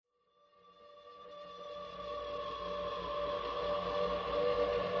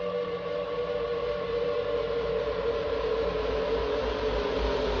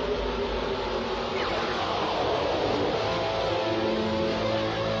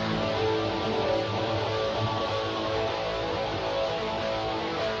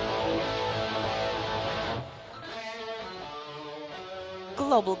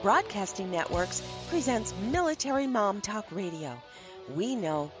Global Broadcasting Networks presents Military Mom Talk Radio. We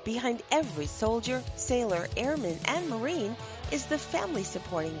know behind every soldier, sailor, airman, and Marine is the family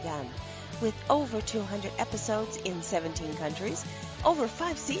supporting them. With over 200 episodes in 17 countries, over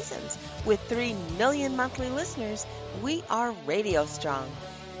 5 seasons, with 3 million monthly listeners, we are radio strong.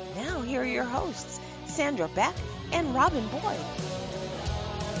 Now here are your hosts, Sandra Beck and Robin Boyd.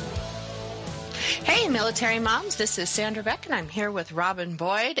 Hey, military moms, this is Sandra Beck, and I'm here with Robin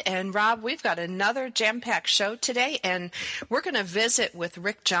Boyd. And Rob, we've got another jam-packed show today, and we're going to visit with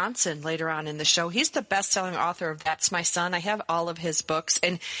Rick Johnson later on in the show. He's the best-selling author of That's My Son. I have all of his books,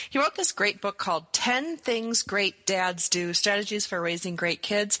 and he wrote this great book called 10 Things Great Dads Do, Strategies for Raising Great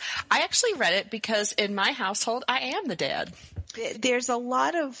Kids. I actually read it because in my household, I am the dad. There's a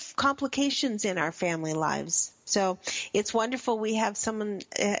lot of complications in our family lives. So it's wonderful we have someone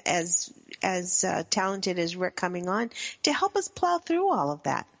as talented as Rick coming on to help us plow through all of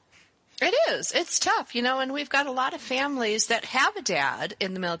that. It is. It's tough, and we've got a lot of families that have a dad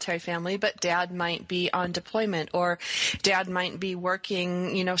in the military family, but dad might be on deployment or dad might be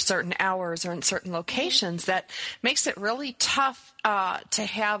working, certain hours or in certain locations. That makes it really tough to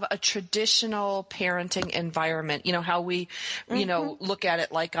have a traditional parenting environment, how we, look at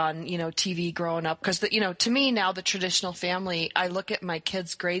it like on, TV growing up. Because, to me now, the traditional family, I look at my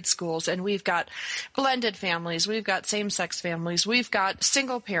kids' grade schools and we've got blended families, we've got same-sex families, we've got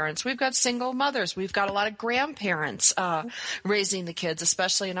single parents, we've got single mothers, we've got a lot of grandparents raising the kids,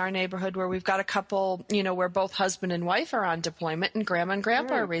 especially in our neighborhood where we've got a couple, where both husband and wife are on deployment and grandma and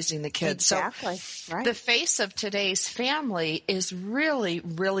grandpa are raising the kids. Exactly. So right. The face of today's family is really,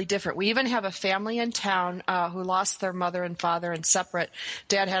 really different. We even have a family in town who lost their mother and father and separate.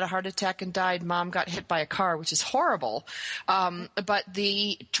 Dad had a heart attack and died. Mom got hit by a car, which is horrible. But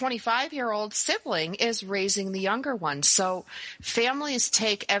the 25-year-old sibling is raising the younger one. So families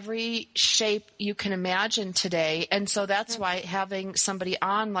take every shape you can imagine today. And so that's why having somebody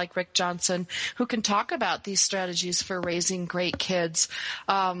on like Rick Johnson who can talk about these strategies for raising great kids,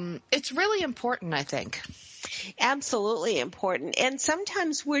 it's really important, I think. Absolutely important. And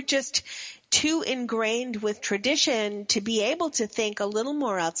sometimes we're just too ingrained with tradition to be able to think a little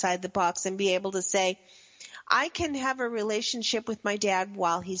more outside the box and be able to say, I can have a relationship with my dad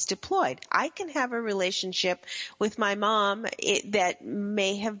while he's deployed. I can have a relationship with my mom that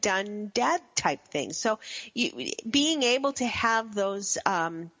may have done dad-type things. So being able to have those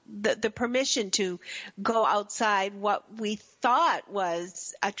the permission to go outside what we thought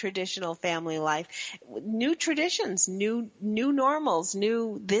was a traditional family life, new traditions, new normals,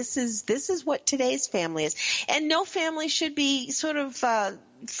 this is what today's family is. And no family should be sort of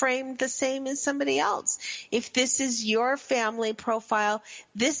framed the same as somebody else. If this is your family profile,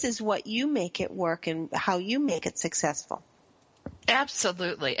 this is what you make it work and how you make it successful.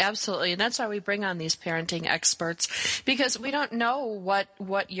 Absolutely, absolutely. And that's why we bring on these parenting experts, because we don't know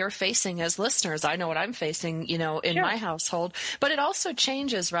what you're facing as listeners. I know what I'm facing, in Sure. my household, but it also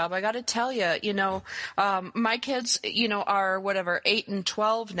changes, Rob. I got to tell you, my kids, are 8 and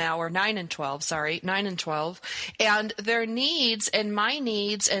 12 now, or 9 and 12, 9 and 12. And their needs and my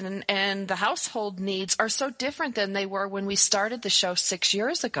needs and the household needs are so different than they were when we started the show 6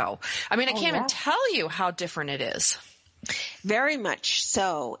 years ago. I mean, I can't even tell you how different it is. Very much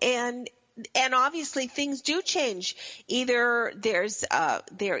so. And obviously things do change. Either there is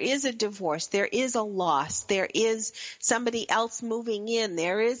a divorce, there is a loss, there is somebody else moving in,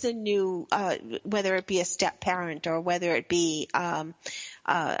 there is a new, whether it be a step parent or whether it be,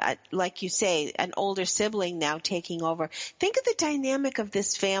 like you say, an older sibling now taking over. Think of the dynamic of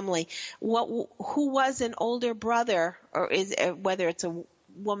this family. Who was an older brother, or whether it's a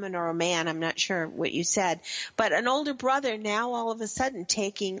woman or a man, I'm not sure what you said, but an older brother now all of a sudden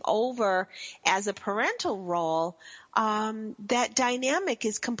taking over as a parental role, that dynamic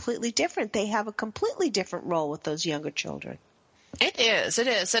is completely different. They have a completely different role with those younger children. It is.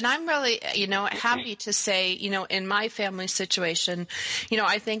 And I'm really, happy to say, in my family situation,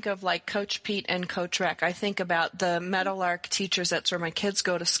 I think of like Coach Pete and Coach Rec. I think about the Meadowlark teachers. That's where my kids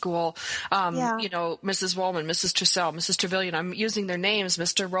go to school. Mrs. Wollman, Mrs. Trussell, Mrs. Trevelyan. I'm using their names,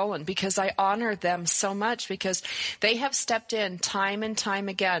 Mr. Rowland, because I honor them so much, because they have stepped in time and time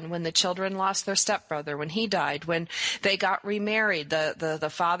again when the children lost their stepbrother, when he died, when they got remarried, the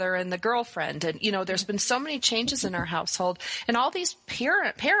father and the girlfriend. And, there's been so many changes in our household. And all these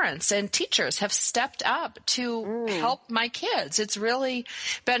parents and teachers have stepped up to help my kids. It's really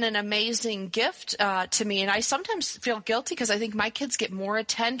been an amazing gift to me. And I sometimes feel guilty because I think my kids get more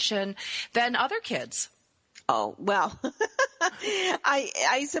attention than other kids. Oh, well,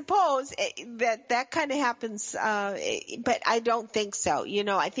 I suppose that kind of happens, but I don't think so.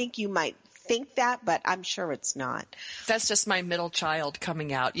 I think you might think that, but I'm sure it's not. That's just my middle child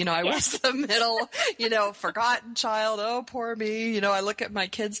coming out. I Yeah. was the middle, forgotten child. Oh, poor me. I look at my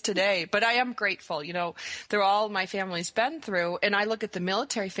kids today, but I am grateful, through all my family's been through. And I look at the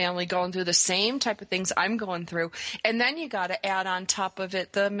military family going through the same type of things I'm going through. And then you got to add on top of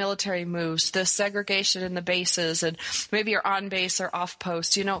it the military moves, the segregation in the bases, and maybe you're on base or off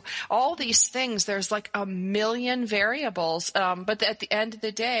post, all these things. There's like a million variables. But at the end of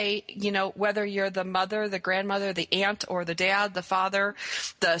the day, whether you're the mother, the grandmother, the aunt, or the dad, the father,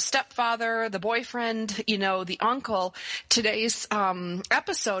 the stepfather, the boyfriend, the uncle, today's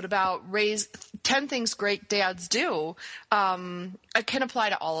episode about 10 things great dads do, it can apply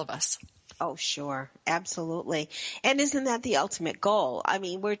to all of us. Oh, sure. Absolutely. And isn't that the ultimate goal? I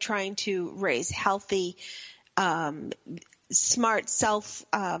mean, we're trying to raise healthy, smart,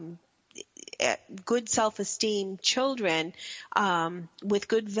 good self-esteem children with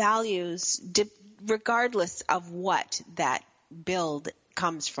good values, regardless of what that build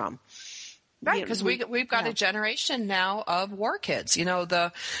comes from. Right, because we've got a generation now of war kids.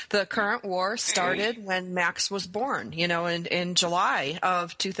 The current war started when Max was born, in July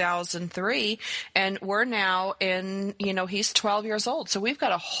of 2003, and we're now he's 12 years old. So we've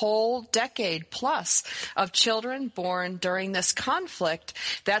got a whole decade plus of children born during this conflict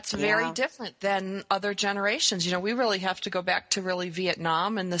that's very different than other generations. We really have to go back to really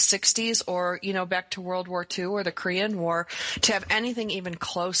Vietnam in the 60s or, back to World War II or the Korean War to have anything even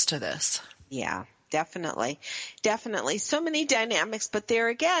close to this. Yeah, definitely. Definitely. So many dynamics, but there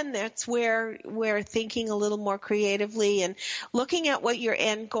again, that's where we're thinking a little more creatively and looking at what your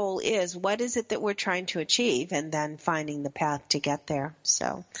end goal is. What is it that we're trying to achieve? And then finding the path to get there.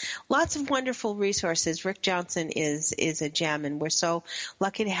 So lots of wonderful resources. Rick Johnson is a gem, and we're so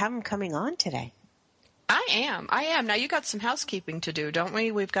lucky to have him coming on today. I am. Now you got some housekeeping to do, don't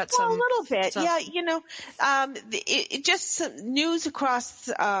we? We've got some. Well, a little bit. Yeah, just some news across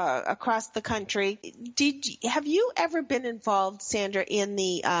the country. Have you ever been involved, Sandra, in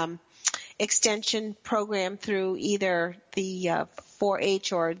the extension program through either the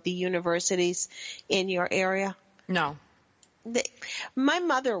 4-H or the universities in your area? No. My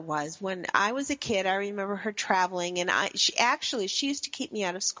mother was. When I was a kid, I remember her traveling, and she used to keep me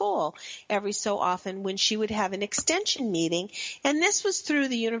out of school every so often when she would have an extension meeting, and this was through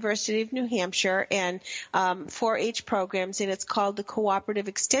the University of New Hampshire and 4-H programs, and it's called the Cooperative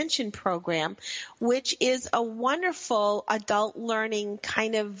Extension Program, which is a wonderful adult learning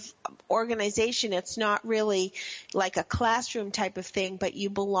kind of organization. It's not really like a classroom type of thing, but you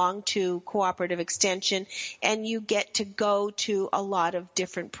belong to Cooperative Extension, and you get to go to a lot of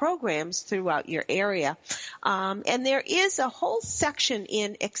different programs throughout your area. And there is a whole section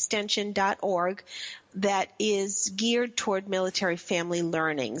in extension.org that is geared toward military family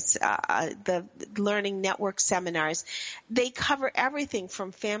learnings, the Learning Network seminars. They cover everything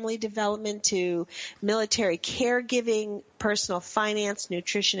from family development to military caregiving, personal finance,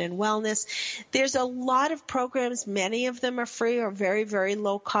 nutrition, and wellness. There's a lot of programs. Many of them are free or very, very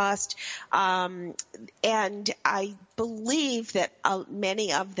low cost. And I believe that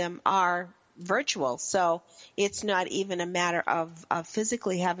many of them are virtual, so it's not even a matter of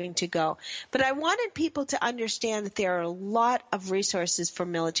physically having to go. But I wanted people to understand that there are a lot of resources for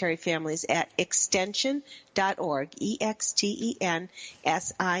military families at extension.org, extension.org.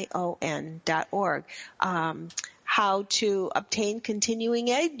 How to obtain continuing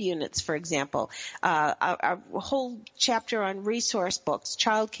aid units, for example, a whole chapter on resource books,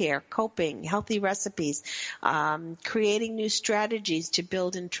 childcare, coping, healthy recipes, creating new strategies to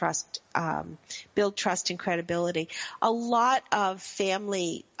build trust and credibility. A lot of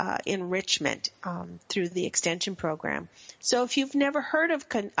family enrichment through the extension program. So if you've never heard of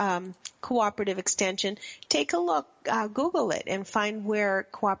cooperative extension, take a look, Google it, and find where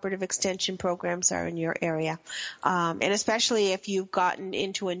cooperative extension programs are in your area. And especially if you've gotten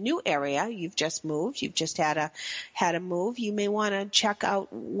into a new area, you've just moved, you've just had a move, you may want to check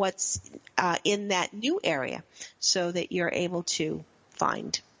out what's in that new area so that you're able to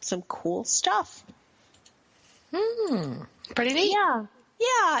find some cool stuff. Pretty neat.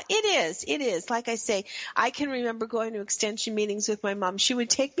 Yeah, it is. It is. Like I say, I can remember going to extension meetings with my mom. She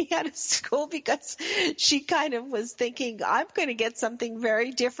would take me out of school because she kind of was thinking, I'm going to get something very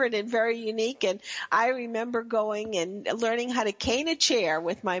different and very unique. And I remember going and learning how to cane a chair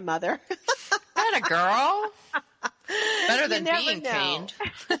with my mother. That a girl. Better than being caned.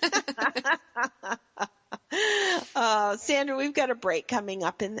 Sandra, we've got a break coming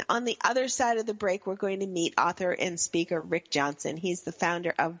up, and on the other side of the break, we're going to meet author and speaker Rick Johnson. He's the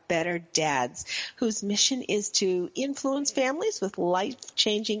founder of Better Dads, whose mission is to influence families with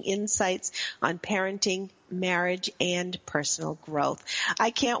life-changing insights on parenting, marriage, and personal growth.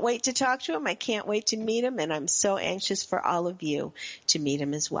 I can't wait to talk to him. I can't wait to meet him, and I'm so anxious for all of you to meet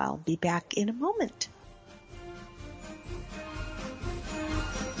him as well. Be back in a moment.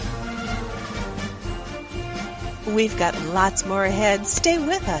 We've got lots more ahead. Stay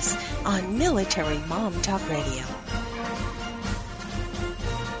with us on Military Mom Talk Radio.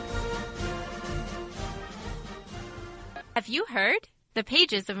 Have you heard? The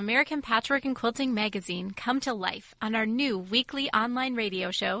pages of American Patchwork and Quilting magazine come to life on our new weekly online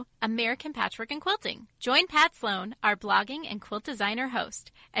radio show, American Patchwork and Quilting. Join Pat Sloan, our blogging and quilt designer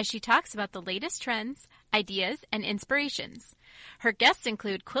host, as she talks about the latest trends, ideas, and inspirations. Her guests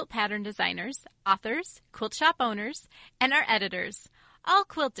include quilt pattern designers, authors, quilt shop owners, and our editors, all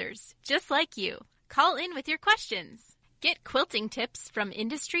quilters, just like you. Call in with your questions. Get quilting tips from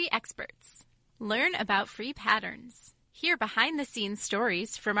industry experts. Learn about free patterns. Hear behind-the-scenes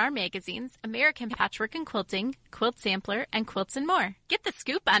stories from our magazines, American Patchwork and Quilting, Quilt Sampler, and Quilts and More. Get the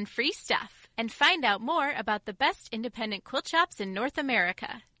scoop on free stuff and find out more about the best independent quilt shops in North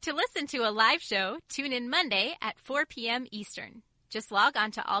America. To listen to a live show, tune in Monday at 4 p.m. Eastern. Just log on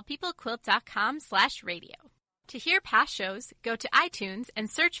to allpeoplequilt.com/radio. To hear past shows, go to iTunes and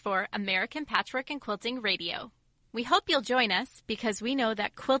search for American Patchwork and Quilting Radio. We hope you'll join us because we know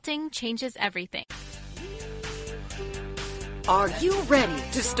that quilting changes everything. Are you ready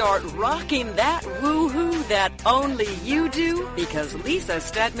to start rocking that woohoo that only you do? Because Lisa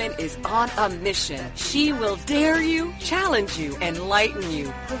Stedman is on a mission. She will dare you, challenge you, enlighten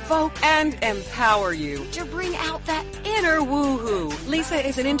you, provoke, and empower you to bring out that inner woohoo. Lisa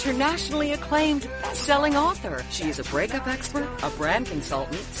is an internationally acclaimed best-selling author. She is a breakup expert, a brand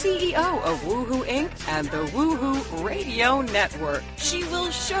consultant, CEO of Woohoo Inc. and the Woohoo Radio Network. She will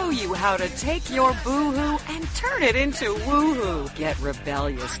show you how to take your boohoo and turn it into woohoo. Get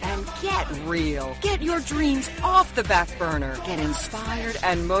rebellious and get real. Get your dreams off the back burner. Get inspired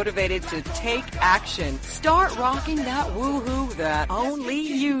and motivated to take action. Start rocking that woohoo that only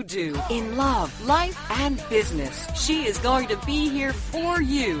you do in love, life, and business. She is going to be here for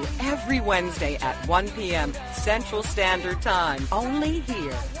you every Wednesday at 1 p.m. Central Standard Time. Only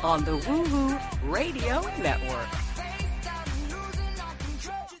here on the Woohoo Radio Network.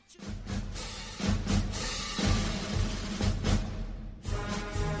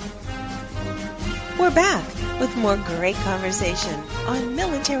 We're back with more great conversation on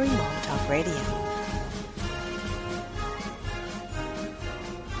Military Mom Talk Radio.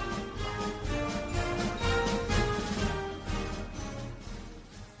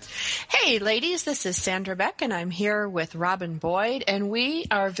 Hey ladies, this is Sandra Beck and I'm here with Robin Boyd and we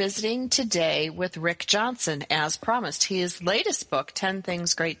are visiting today with Rick Johnson as promised. His latest book, 10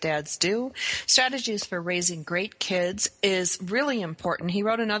 Things Great Dads Do, Strategies for Raising Great Kids, is really important. He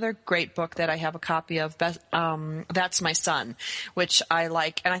wrote another great book that I have a copy of, That's My Son, which I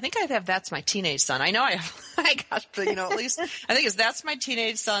like, and I think I have That's My Teenage Son. I know I have, I got, at least, I think it's That's My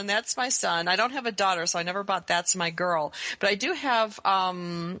Teenage Son, That's My Son. I don't have a daughter, so I never bought That's My Girl, but I do have,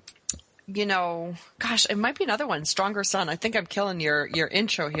 gosh, it might be another one, Stronger Son. I think I'm killing your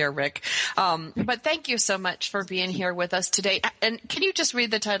intro here, Rick. But thank you so much for being here with us today. And can you just read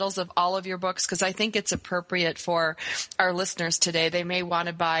the titles of all of your books? Because I think it's appropriate for our listeners today. They may want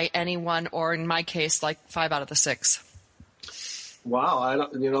to buy any one, or in my case, like 5 out of the 6. Wow, I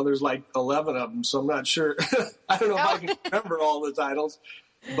don't, there's like 11 of them, so I'm not sure. I don't know if I can remember all the titles.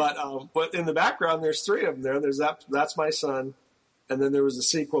 But in the background, there's 3 of them there. There's That's My Son. And then there was a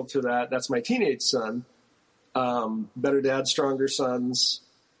sequel to that. That's My Teenage Son. Better Dads, Stronger Sons.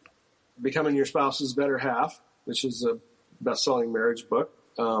 Becoming Your Spouse's Better Half, which is a best-selling marriage book.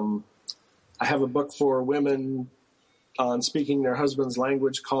 I have a book for women on speaking their husband's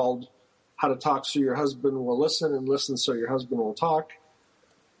language called How to Talk So Your Husband Will Listen and Listen So Your Husband Will Talk.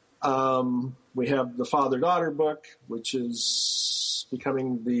 We have the Father-Daughter book, which is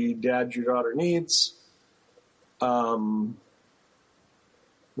Becoming the Dad Your Daughter Needs.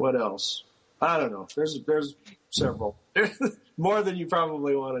 What else? I don't know. There's several. More than you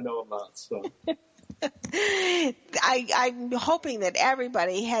probably want to know about. So I'm hoping that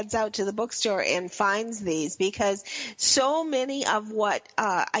everybody heads out to the bookstore and finds these, because so many of what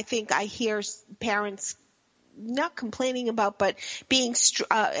I think I hear parents not complaining about, but being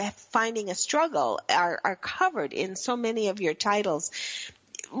finding a struggle are covered in so many of your titles.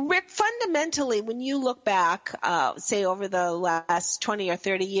 Rick, fundamentally, when you look back, say over the last 20 or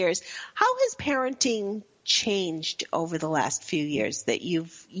 30 years, how has parenting changed over the last few years that you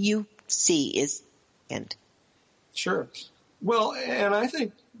see is and Sure. Well, and I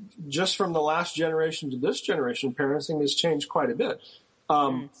think just from the last generation to this generation, parenting has changed quite a bit.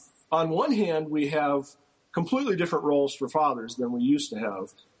 On one hand, we have completely different roles for fathers than we used to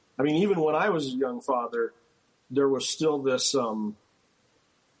have. I mean, even when I was a young father, there was still this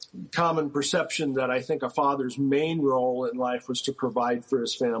common perception that I think a father's main role in life was to provide for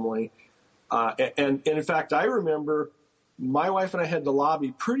his family. And in fact, I remember my wife and I had to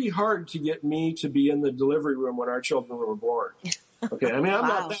lobby pretty hard to get me to be in the delivery room when our children were born. Okay, I mean, I'm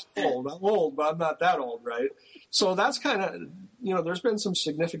not that old. I'm old, but I'm not that old, right? So that's kind of, there's been some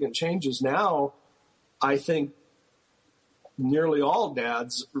significant changes. Now, I think nearly all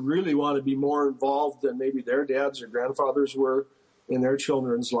dads really want to be more involved than maybe their dads or grandfathers were in their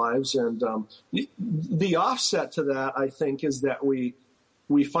children's lives. And the offset to that, I think, is that we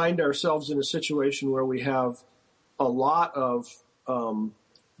find ourselves in a situation where we have a lot of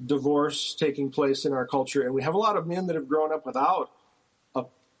divorce taking place in our culture, and we have a lot of men that have grown up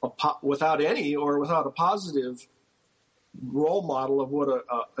without any or without a positive role model of what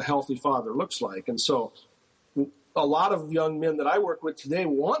a healthy father looks like. And so a lot of young men that I work with today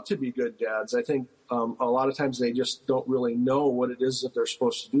want to be good dads. I think a lot of times they just don't really know what it is that they're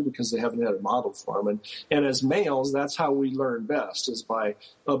supposed to do because they haven't had it modeled for them. And as males, that's how we learn best, is by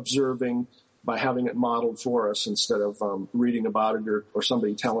observing, by having it modeled for us instead of reading about it or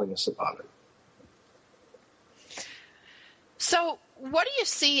somebody telling us about it. So what do you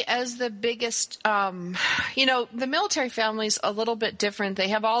see as the biggest, the military family's a little bit different. They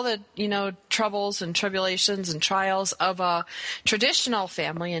have all the, troubles and tribulations and trials of a traditional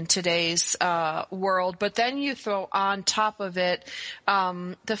family in today's world. But then you throw on top of it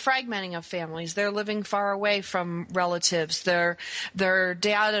the fragmenting of families. They're living far away from relatives. Their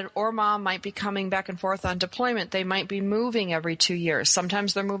dad or mom might be coming back and forth on deployment. They might be moving every 2 years.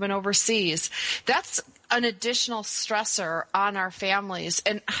 Sometimes they're moving overseas. That's an additional stressor on our families.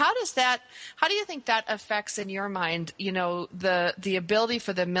 And how do you think that affects in your mind, the ability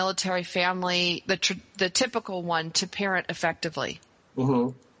for the military family, the typical one, to parent effectively? Mm-hmm.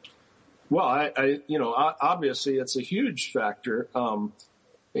 Well, I obviously it's a huge factor.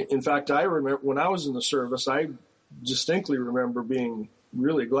 In fact, I remember when I was in the service, I distinctly remember being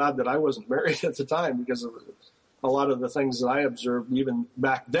really glad that I wasn't married at the time, because of a lot of the things that I observed even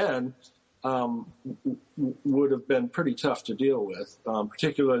back then would have been pretty tough to deal with,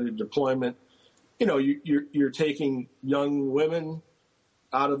 particularly deployment. You're taking young women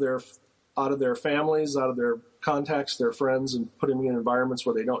out of their families, out of their contacts, their friends, and putting them in environments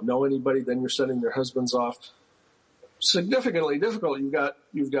where they don't know anybody. Then you're sending their husbands off. Significantly difficult.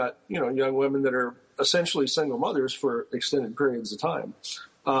 You've got young women that are essentially single mothers for extended periods of time.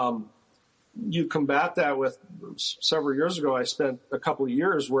 You combat that with, several years ago, I spent a couple of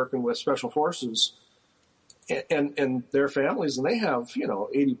years working with special forces and their families, and they have,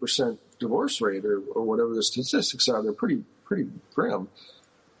 80% divorce rate or whatever the statistics are. They're pretty grim.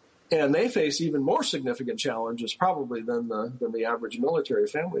 And they face even more significant challenges probably than the average military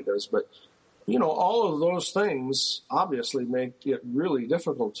family does. But, all of those things obviously make it really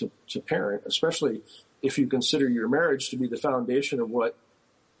difficult to parent, especially if you consider your marriage to be the foundation of what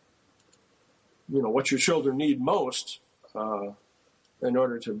your children need most in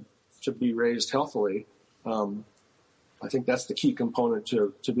order to be raised healthily. I think that's the key component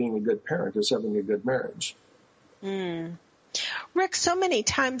to being a good parent, is having a good marriage. Mm. Rick, so many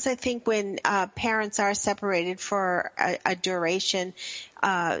times I think when parents are separated for a duration,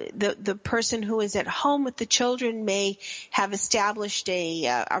 the person who is at home with the children may have established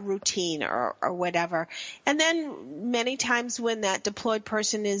a routine or whatever. And then many times when that deployed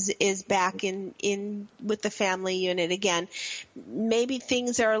person is back in with the family unit again, maybe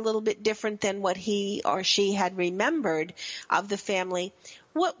things are a little bit different than what he or she had remembered of the family.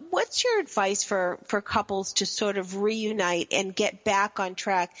 What's your advice for couples to sort of reunite and get back on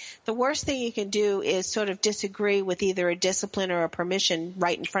track? The worst thing you can do is sort of disagree with either a discipline or a permission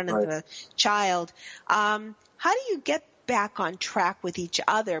right in front of the child. How do you get back on track with each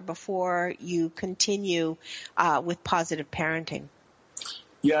other before you continue with positive parenting?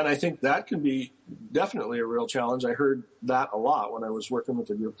 Yeah, and I think that can be definitely a real challenge. I heard that a lot when I was working with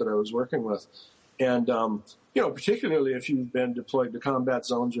the group that I was working with. And, particularly if you've been deployed to combat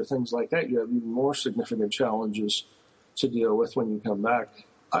zones or things like that, you have even more significant challenges to deal with when you come back.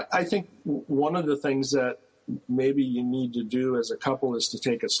 I think one of the things that maybe you need to do as a couple is to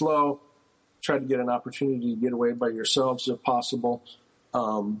take it slow, try to get an opportunity to get away by yourselves if possible.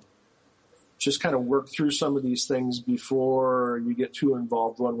 Just kind of work through some of these things before you get too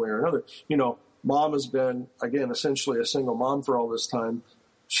involved one way or another. mom has been, again, essentially a single mom for all this time.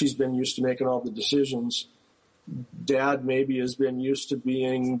 She's been used to making all the decisions. Dad maybe has been used to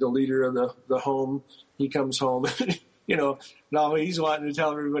being the leader of the home. He comes home, now he's wanting to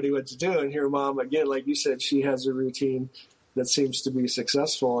tell everybody what to do. And here mom, again, like you said, she has a routine that seems to be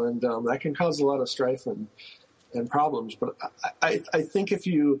successful. And that can cause a lot of strife and problems. But I think if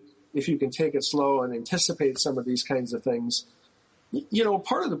you can take it slow and anticipate some of these kinds of things,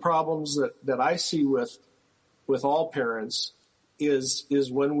 part of the problems that I see with all parents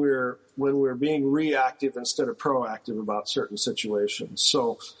is when we're being reactive instead of proactive about certain situations.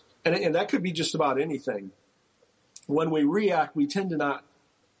 So, and that could be just about anything. When we react, we tend to not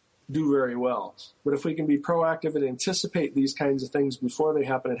do very well. But if we can be proactive and anticipate these kinds of things before they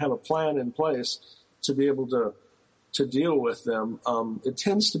happen and have a plan in place to be able to deal with them, it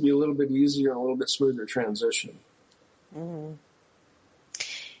tends to be a little bit easier and a little bit smoother transition. Mm.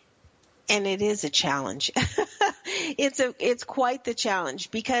 And it is a challenge. It's quite the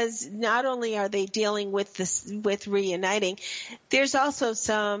challenge, because not only are they dealing with reuniting, there's also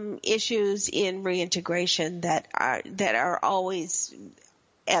some issues in reintegration that are always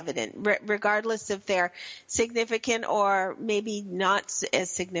evident, regardless if they're significant or maybe not as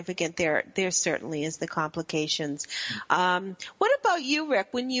significant. There certainly is the complications. What about you, Rick?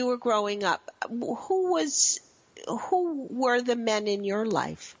 When you were growing up, who were the men in your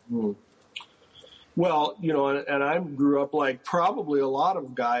life? Well, and I grew up like probably a lot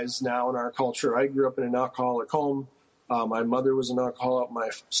of guys now in our culture. I grew up in an alcoholic home. My mother was an alcoholic. My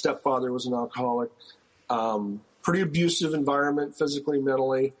stepfather was an alcoholic. Pretty abusive environment, physically,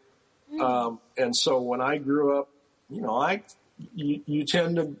 mentally. And so when I grew up, you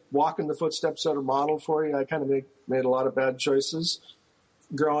tend to walk in the footsteps that are modeled for you. I kind of made a lot of bad choices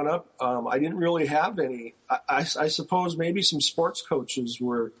growing up. I didn't really have any. I suppose maybe some sports coaches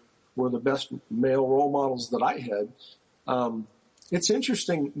were the best male role models that I had. It's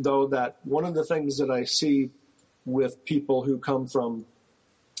interesting, though, that one of the things that I see with people who come from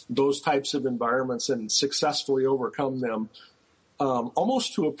those types of environments and successfully overcome them,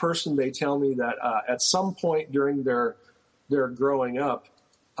 almost to a person, they tell me that at some point during their growing up,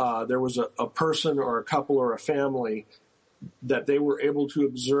 there was a person or a couple or a family that they were able to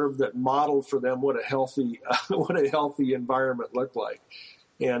observe that modeled for them what a healthy environment looked like.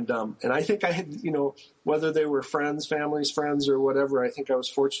 And I think I had, whether they were friends, families, friends, or whatever, I think I was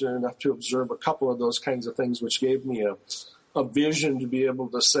fortunate enough to observe a couple of those kinds of things, which gave me a vision to be able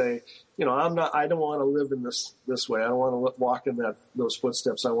to say, I don't want to live in this way. I don't want to walk in those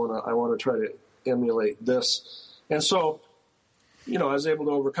footsteps. I want to try to emulate this. And so, I was able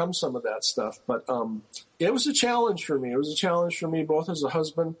to overcome some of that stuff, but it was a challenge for me. It was a challenge for me, both as a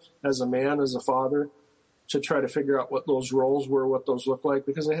husband, as a man, as a father, to try to figure out what those roles were, what those looked like,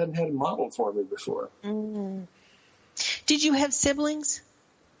 because I hadn't had it modeled for me before. Mm. Did you have siblings?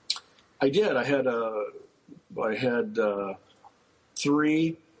 I did. I had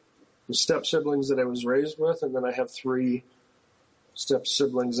 3 step siblings that I was raised with, and then I have 3 step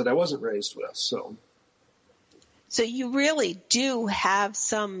siblings that I wasn't raised with. So you really do have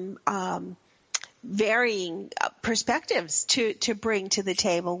some varying perspectives to bring to the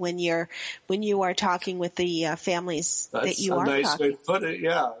table when you are talking with the families that you are talking. That's a nice way to put it.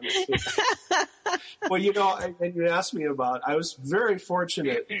 Yeah. Well, and you asked me about. I was very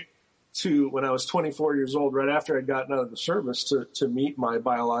fortunate when I was 24 years old, right after I'd gotten out of the service, to meet my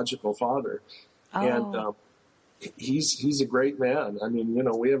biological father, and he's a great man. I mean,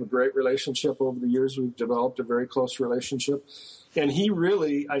 we have a great relationship over the years. We've developed a very close relationship. And he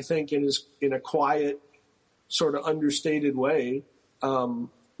really, I think, in a quiet, sort of understated way, role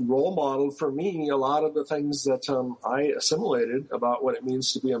modeled for me a lot of the things that I assimilated about what it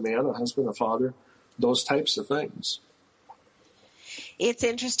means to be a man, a husband, a father, those types of things. It's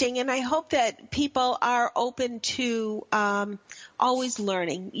interesting, and I hope that people are open to always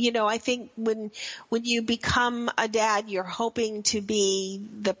learning. I think when you become a dad, you're hoping to be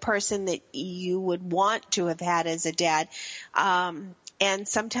the person that you would want to have had as a dad. And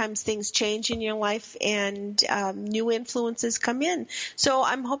sometimes things change in your life and new influences come in. So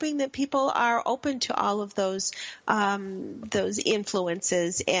I'm hoping that people are open to all of those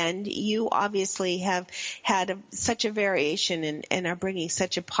influences. And you obviously have had such a variation and are bringing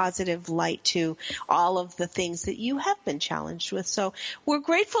such a positive light to all of the things that you have been challenged with. So we're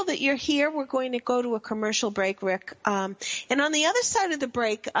grateful that you're here. We're going to go to a commercial break, Rick. And on the other side of the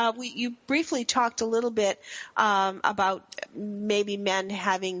break, you briefly talked a little bit about maybe men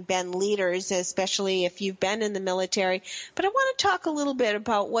having been leaders, especially if you've been in the military. But I want to talk a little bit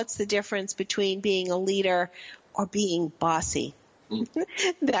about what's the difference between being a leader or being bossy.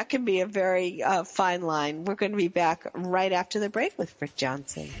 That can be a very fine line. We're going to be back right after the break with Rick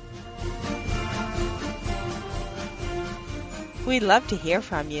Johnson. We'd love to hear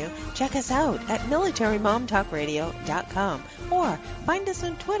from you. Check us out at militarymomtalkradio.com or find us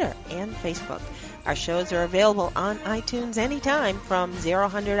on Twitter and Facebook. Our shows are available on iTunes anytime from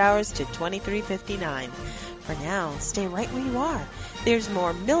 0-100 hours to 23:59. For now, stay right where you are. There's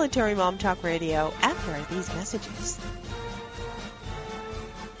more Military Mom Talk Radio after these messages.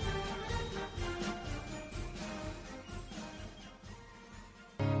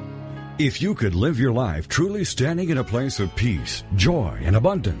 If you could live your life truly standing in a place of peace, joy, and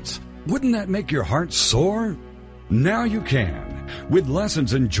abundance, wouldn't that make your heart soar? Now you can, with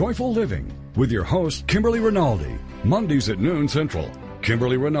Lessons in Joyful Living, with your host, Kimberly Rinaldi, Mondays at noon Central.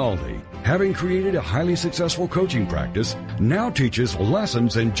 Kimberly Rinaldi, having created a highly successful coaching practice, now teaches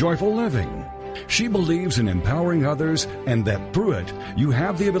Lessons in Joyful Living. She believes in empowering others and that through it, you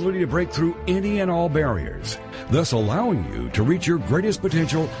have the ability to break through any and all barriers, thus allowing you to reach your greatest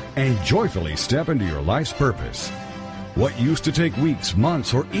potential and joyfully step into your life's purpose. What used to take weeks,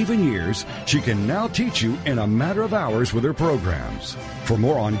 months, or even years, she can now teach you in a matter of hours with her programs. For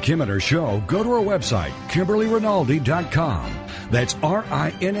more on Kim and her show, go to her website, KimberlyRinaldi.com. That's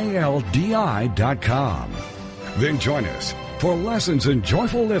RINALDI.com. Then join us for Lessons in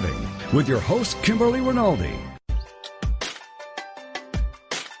Joyful Living with your host, Kimberly Rinaldi.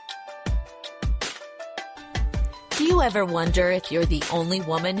 Do you ever wonder if you're the only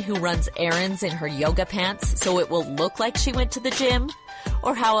woman who runs errands in her yoga pants so it will look like she went to the gym?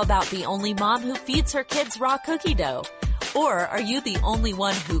 Or how about the only mom who feeds her kids raw cookie dough? Or are you the only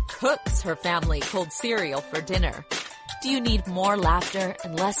one who cooks her family cold cereal for dinner? Do you need more laughter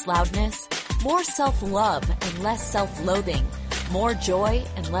and less loudness? More self-love and less self-loathing? More joy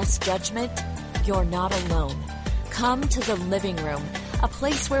and less judgment? You're not alone. Come to the living room, a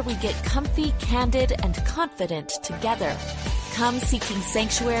place where we get comfy, candid, and confident together. Come seeking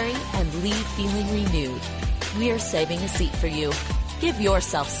sanctuary and leave feeling renewed. We're saving a seat for you. Give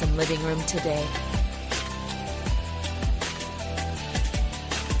yourself some living room today.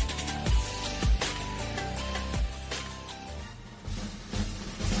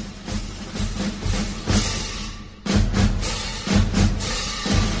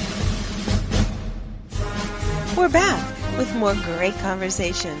 We're back with more great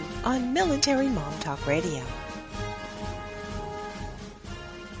conversation on Military Mom Talk Radio.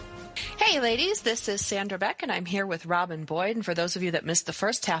 Hey ladies, this is Sandra Beck and I'm here with Robin Boyd. And for those of you that missed the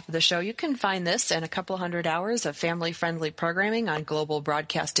first half of the show, you can find this and a couple hundred hours of family-friendly programming on Global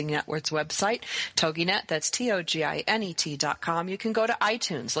Broadcasting Network's website, TogiNet, that's TOGINET.com. You can go to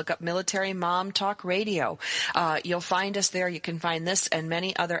iTunes, look up Military Mom Talk Radio. You'll find us there. You can find this and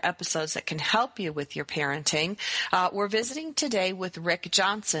many other episodes that can help you with your parenting. We're visiting today with Rick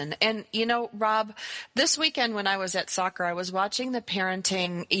Johnson. And, you know, Rob, this weekend when I was at soccer, I was watching the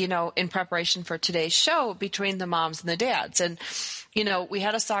parenting, you know, in preparation for today's show between the moms and the dads. And, you know, we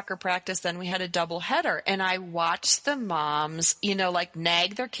had a soccer practice, then we had a double header, and I watched the moms, you know, like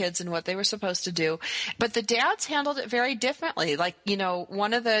nag their kids and what they were supposed to do. But the dads handled it very differently. Like, you know,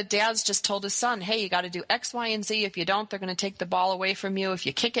 one of the dads just told his son, hey, you got to do X, Y, and Z. If you don't, they're going to take the ball away from you. If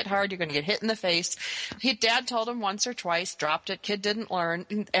you kick it hard, you're going to get hit in the face. Dad told him once or twice, dropped it. Kid didn't learn.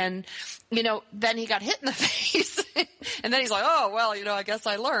 And you know, then he got hit in the face. And then he's like, oh, well, you know, I guess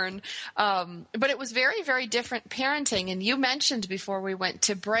I learned. But it was very, very different parenting. And you mentioned before we went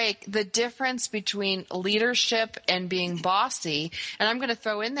to break the difference between leadership and being bossy. And I'm going to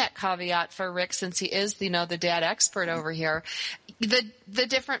throw in that caveat for Rick, since he is, you know, the dad expert over here. The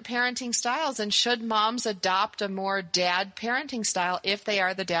different parenting styles, and should moms adopt a more dad parenting style if they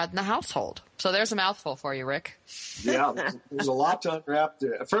are the dad in the household? So there's a mouthful for you, Rick. Yeah, there's a lot to unwrap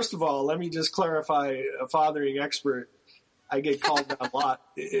there. First of all, let me just clarify, a fathering expert, I get called that a lot.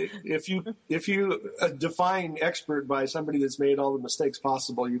 If you define expert by somebody that's made all the mistakes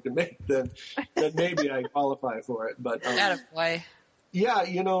possible you can make, then maybe I qualify for it. But attaboy. Yeah,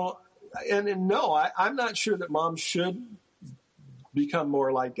 you know, and no, I'm not sure that moms should become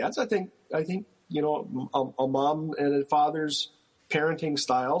more like dads. I think you know, a mom and a father's parenting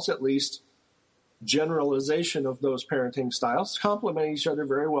styles, at least generalization of those parenting styles, complement each other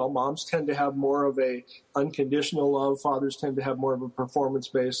very well. Moms tend to have more of a unconditional love. Fathers tend to have more of a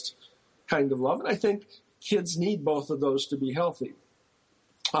performance-based kind of love. And I think kids need both of those to be healthy.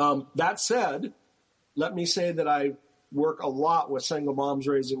 That said, let me say that I work a lot with single moms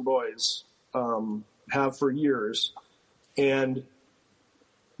raising boys, have for years. And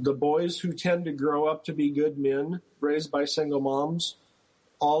the boys who tend to grow up to be good men raised by single moms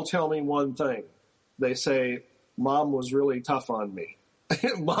all tell me one thing. They say, Mom was really tough on me.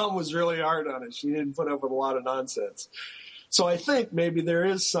 Mom was really hard on us. She didn't put up with a lot of nonsense. So I think maybe there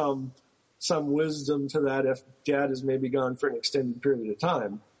is some wisdom to that if Dad is maybe gone for an extended period of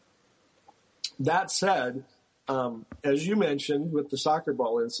time. That said, as you mentioned with the soccer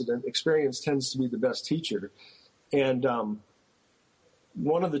ball incident, experience tends to be the best teacher. And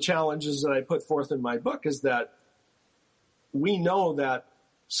one of the challenges that I put forth in my book is that we know that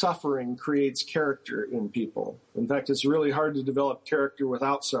suffering creates character in people. In fact, it's really hard to develop character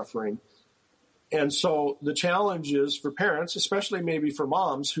without suffering. And so the challenge is for parents, especially maybe for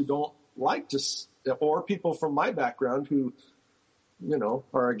moms who don't like to, or people from my background who,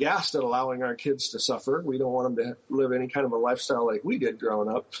 are aghast at allowing our kids to suffer. We don't want them to live any kind of a lifestyle like we did growing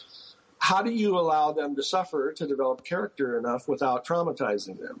up. How do you allow them to suffer to develop character enough without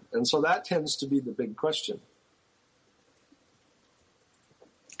traumatizing them? And so that tends to be the big question.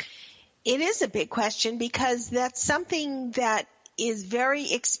 It is a big question because that's something that is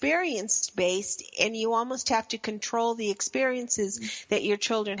very experience-based, and you almost have to control the experiences that your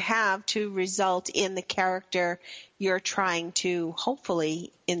children have to result in the character you're trying to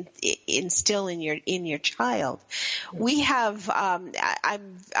hopefully instill in your child. We have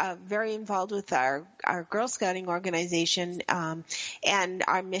I'm very involved with our Girl Scouting organization, and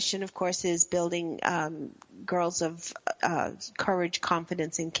our mission, of course, is building girls of courage,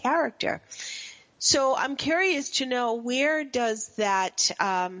 confidence, and character. So I'm curious to know, where does that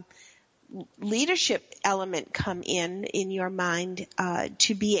leadership element come in your mind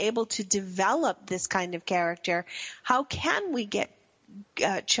to be able to develop this kind of character? How can we get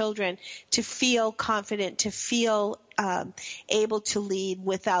children to feel confident, to feel able to lead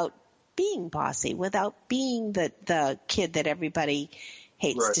without being bossy, without being the kid that everybody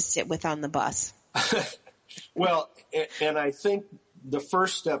hates to sit with on the bus? Well, and I think the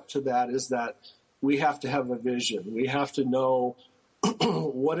first step to that is that we have to have a vision. We have to know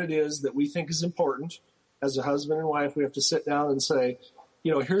what it is that we think is important. As a husband and wife, we have to sit down and say,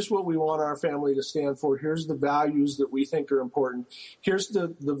 here's what we want our family to stand for. Here's the values that we think are important. Here's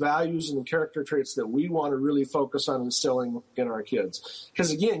the values and the character traits that we want to really focus on instilling in our kids.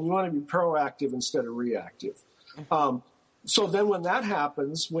 Because, again, you want to be proactive instead of reactive. So then when that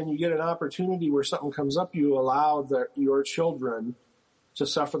happens, when you get an opportunity where something comes up, you allow your children to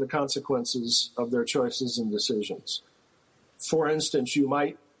suffer the consequences of their choices and decisions. For instance, you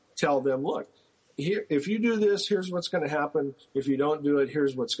might tell them, look, here, if you do this, here's what's going to happen. If you don't do it,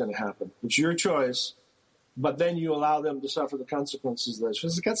 here's what's going to happen. It's your choice, but then you allow them to suffer the consequences of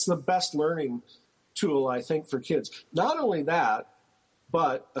this. That's the best learning tool, I think, for kids. Not only that,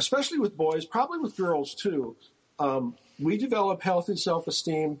 but especially with boys, probably with girls too, we develop healthy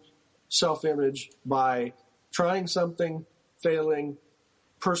self-esteem, self-image by trying something, failing,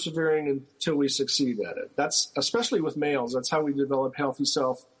 persevering until we succeed at it. That's, especially with males, that's how we develop healthy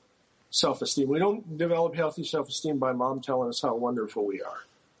self-esteem. We don't develop healthy self-esteem by mom telling us how wonderful we are.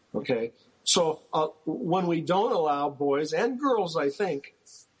 Okay? So when we don't allow boys and girls, I think,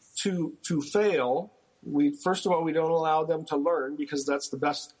 to fail, first of all, we don't allow them to learn, because that's the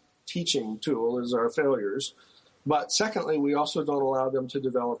best teaching tool is our failures. But secondly, we also don't allow them to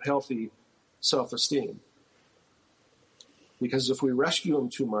develop healthy self-esteem. Because if we rescue them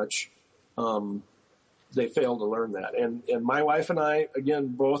too much, they fail to learn that. And my wife and I, again,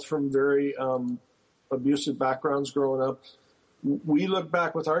 both from very abusive backgrounds growing up, we look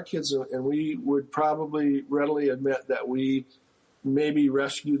back with our kids and we would probably readily admit that we maybe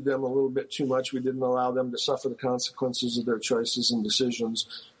rescued them a little bit too much. We didn't allow them to suffer the consequences of their choices and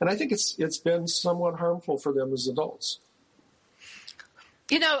decisions. And I think it's been somewhat harmful for them as adults.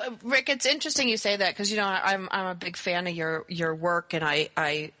 Rick, it's interesting you say that because, I'm a big fan of your work, and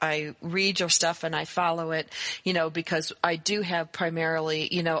I read your stuff and I follow it, because I do have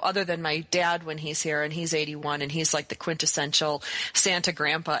primarily, other than my dad when he's here, and he's 81 and he's like the quintessential Santa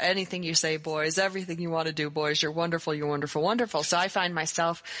grandpa. Anything you say, boys, everything you want to do, boys, you're wonderful, you're wonderful, wonderful. So I find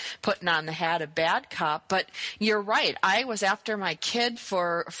myself putting on the hat of bad cop. But you're right. I was after my kid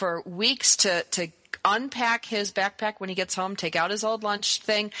for weeks to unpack his backpack when he gets home, take out his old lunch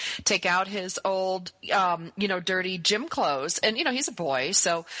thing, take out his old, dirty gym clothes. And, he's a boy,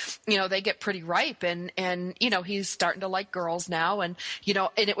 so, they get pretty ripe and, he's starting to like girls now. And,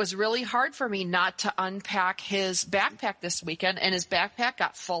 and it was really hard for me not to unpack his backpack this weekend. And his backpack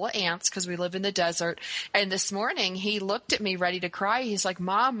got full of ants because we live in the desert. And this morning he looked at me ready to cry. He's like,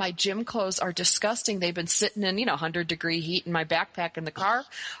 Mom, my gym clothes are disgusting. They've been sitting in, 100-degree heat in my backpack in the car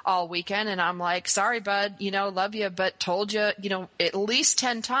all weekend. And I'm like, sorry, sorry, bud, love you, but told you, at least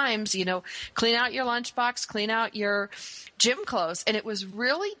 10 times, clean out your lunchbox, clean out your gym clothes. And it was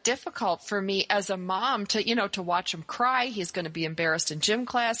really difficult for me as a mom to watch him cry. He's going to be embarrassed in gym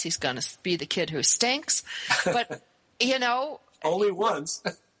class. He's going to be the kid who stinks. But, only once.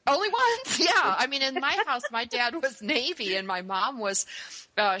 Only once, yeah. I mean, in my house, my dad was Navy and my mom was,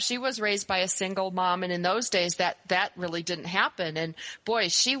 she was raised by a single mom. And in those days, that really didn't happen. And boy,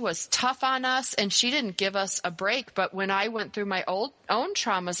 she was tough on us and she didn't give us a break. But when I went through my own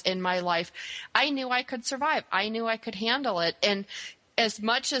traumas in my life, I knew I could survive. I knew I could handle it. And as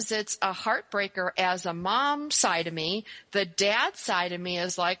much as it's a heartbreaker as a mom side of me, the dad side of me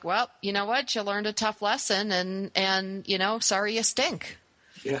is like, well, you know what? You learned a tough lesson and sorry you stink.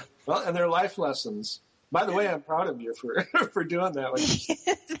 Yeah. Well, and they're life lessons. By the way, I'm proud of you for doing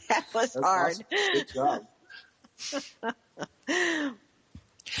that. That's hard. Awesome. Good job.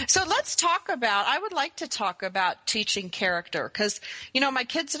 So I would like to talk about teaching character because, my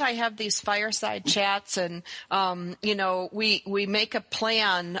kids and I have these fireside chats and, we make a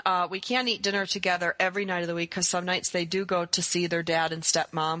plan. We can't eat dinner together every night of the week because some nights they do go to see their dad and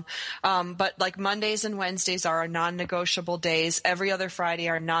stepmom. But like Mondays and Wednesdays are our non-negotiable days. Every other Friday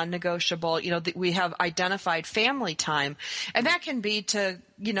are non-negotiable. We have identified family time and that can be to,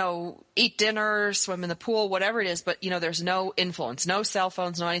 eat dinner, swim in the pool, whatever it is. But, there's no influence, no cell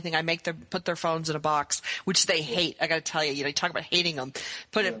phones, no anything. I make them put their phones in a box, which they hate. I got to tell you, you talk about hating them.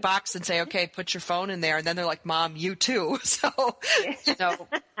 Put it in a box and say, okay, put your phone in there. And then they're like, Mom, you too. So,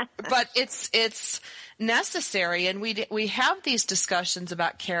 but it's necessary. And we have these discussions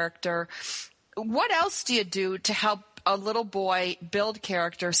about character. What else do you do to help a little boy build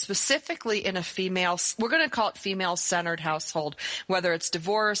character specifically in a we're going to call it female-centered household, whether it's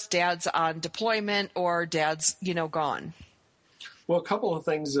divorce, dad's on deployment, or dad's, gone? Well, a couple of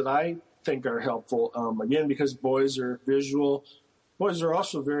things that I think are helpful, again, because boys are visual. Boys are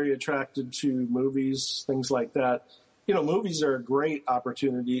also very attracted to movies, things like that. Movies are a great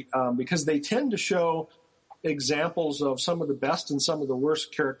opportunity because they tend to show examples of some of the best and some of the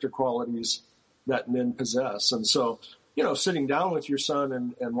worst character qualities that men possess. And so, sitting down with your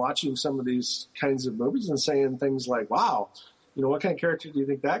son and watching some of these kinds of movies and saying things like, wow, what kind of character do you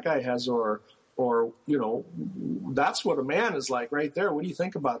think that guy has? Or, that's what a man is like right there. What do you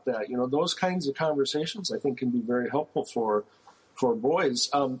think about that? Those kinds of conversations I think can be very helpful for boys.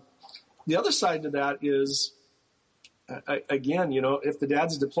 The other side to that is, again, if the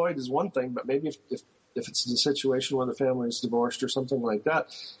dad's deployed is one thing, but maybe if it's a situation where the family is divorced or something like that,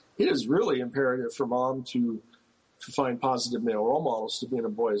 it is really imperative for mom to find positive male role models to be in a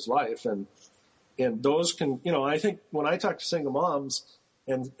boy's life. And those can, I think when I talk to single moms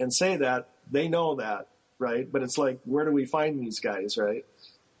and say that, they know that, right? But it's like, where do we find these guys, right?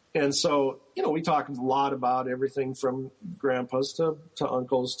 And so, we talk a lot about everything from grandpas to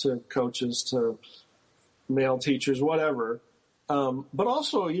uncles to coaches to male teachers, whatever. But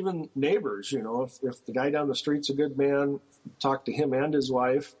also even neighbors, if the guy down the street's a good man, talk to him and his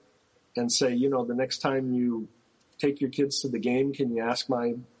wife and say, the next time you take your kids to the game, can you ask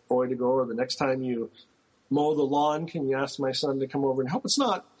my boy to go? Or the next time you mow the lawn, can you ask my son to come over and help? It's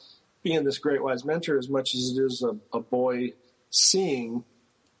not being this great wise mentor as much as it is a boy seeing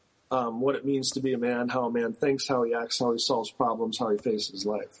what it means to be a man, how a man thinks, how he acts, how he solves problems, how he faces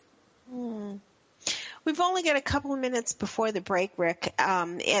life. We've only got a couple of minutes before the break, Rick,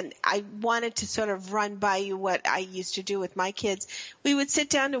 and I wanted to sort of run by you what I used to do with my kids. We would sit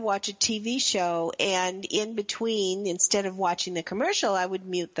down to watch a TV show, and in between, instead of watching the commercial, I would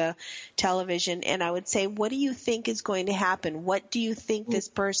mute the television, and I would say, what do you think is going to happen? What do you think this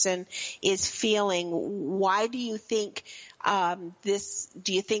person is feeling? Why do you think do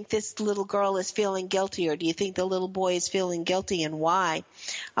you think this little girl is feeling guilty, or do you think the little boy is feeling guilty, and why?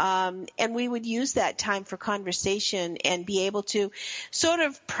 And we would use that time for conversation and be able to sort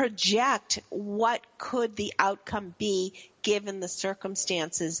of project what could the outcome be given the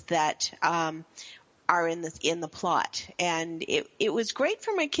circumstances that are in the plot. And it was great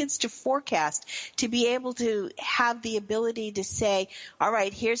for my kids to forecast, to be able to have the ability to say, all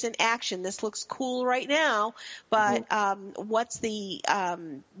right, here's an action. This looks cool right now, but what's the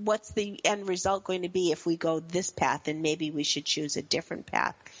end result going to be if we go this path, and maybe we should choose a different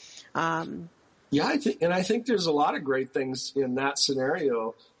path. Yeah, I think there's a lot of great things in that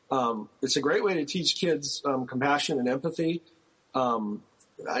scenario. It's a great way to teach kids compassion and empathy.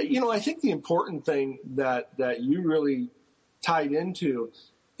 I think the important thing that you really tied into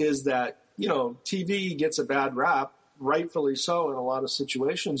is that, TV gets a bad rap, rightfully so in a lot of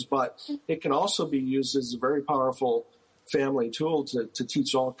situations, but it can also be used as a very powerful family tool to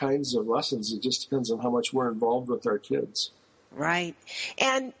teach all kinds of lessons. It just depends on how much we're involved with our kids. Right.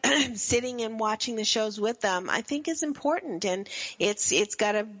 And sitting and watching the shows with them, I think, is important. And it's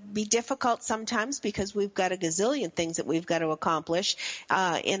got to be difficult sometimes because we've got a gazillion things that we've got to accomplish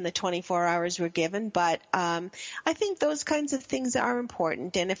in the 24 hours we're given. But I think those kinds of things are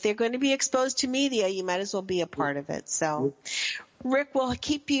important. And if they're going to be exposed to media, you might as well be a part of it. So Rick, we'll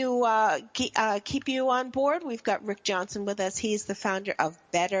keep you on board. We've got Rick Johnson with us. He's the founder of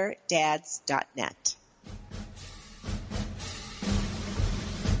BetterDads.net.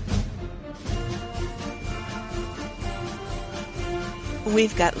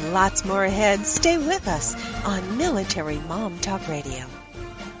 We've got lots more ahead. Stay with us on Military Mom Talk Radio.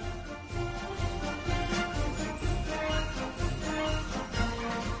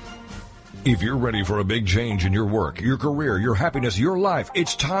 If you're ready for a big change in your work, your career, your happiness, your life,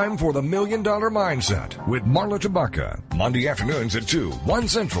 it's time for the $1 Million Mindset with Marla Tabaka. Monday afternoons at 2, 1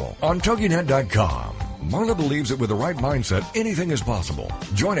 Central on TogiNet.com. Marla believes that with the right mindset, anything is possible.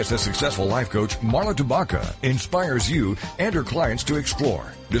 Join us as successful life coach Marla Tabaka inspires you and her clients to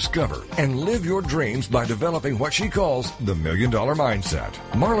explore, discover, and live your dreams by developing what she calls the $1 Million Mindset.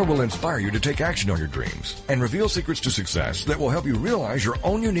 Marla will inspire you to take action on your dreams and reveal secrets to success that will help you realize your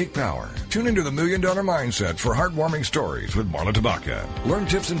own unique power. Tune into the $1 Million Mindset for heartwarming stories with Marla Tabaka. Learn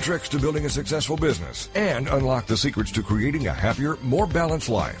tips and tricks to building a successful business and unlock the secrets to creating a happier, more balanced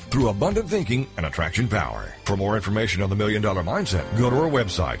life through abundant thinking and attraction power. For more information on the $1 Million Mindset, go to our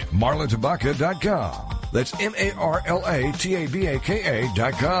website, marlatabaka.com. That's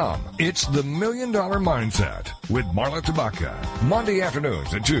MarlaTabaka.com. It's the $1 Million Mindset with Marla Tabaka. Monday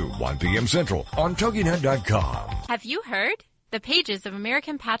afternoons at 2, 1 p.m. Central on TogiNet.com. Have you heard? The pages of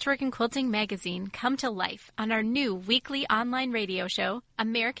American Patchwork and Quilting magazine come to life on our new weekly online radio show,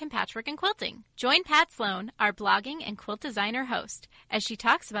 American Patchwork and Quilting. Join Pat Sloan, our blogging and quilt designer host, as she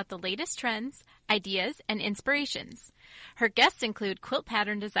talks about the latest trends, ideas, and inspirations. Her guests include quilt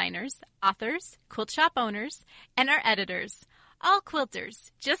pattern designers, authors, quilt shop owners, and our editors, all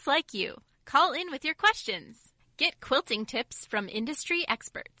quilters, just like you. Call in with your questions. Get quilting tips from industry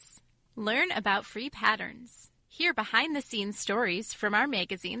experts. Learn about free patterns. Hear behind-the-scenes stories from our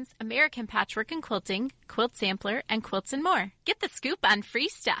magazines, American Patchwork and Quilting, Quilt Sampler, and Quilts and More. Get the scoop on free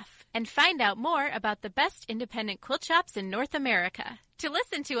stuff and find out more about the best independent quilt shops in North America. To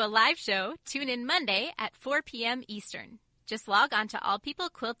listen to a live show, tune in Monday at 4 p.m. Eastern. Just log on to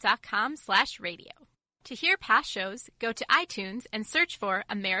allpeoplequilt.com/radio. To hear past shows, go to iTunes and search for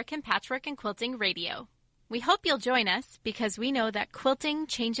American Patchwork and Quilting Radio. We hope you'll join us because we know that quilting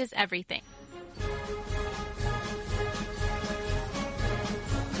changes everything.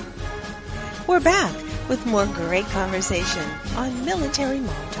 We're back with more great conversation on Military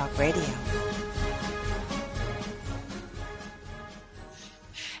Mom Talk Radio.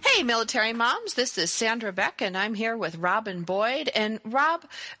 Hey, Military Moms, this is Sandra Beck, and I'm here with Robin Boyd. And Rob,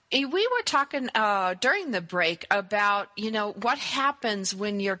 we were talking during the break about, what happens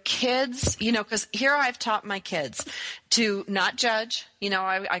when your kids, because here I've taught my kids to not judge.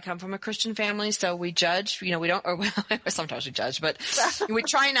 I come from a Christian family, so we judge. We don't, or well, sometimes we judge, but we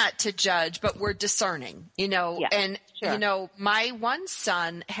try not to judge, but we're discerning, Yeah, and, sure. My one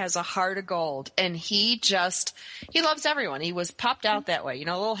son has a heart of gold, and he loves everyone. He was popped out that way, a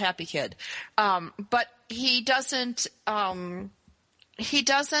little happy kid. But he doesn't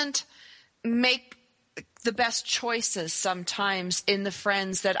make the best choices sometimes in the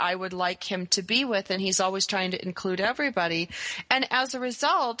friends that I would like him to be with, and he's always trying to include everybody. And as a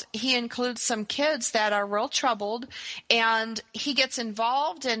result, he includes some kids that are real troubled, and he gets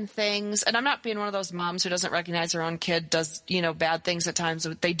involved in things. And I'm not being one of those moms who doesn't recognize her own kid does, bad things at times.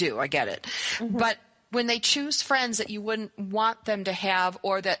 They do. I get it. Mm-hmm. But when they choose friends that you wouldn't want them to have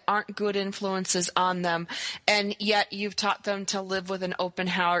or that aren't good influences on them, and yet you've taught them to live with an open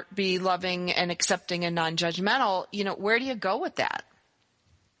heart, be loving and accepting and non-judgmental, where do you go with that?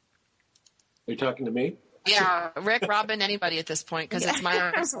 Are you talking to me? Yeah, Rick, Robin, anybody at this point, because it's my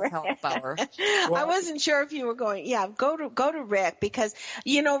help hour. Well, I wasn't sure if you were going. Yeah, go to Rick, because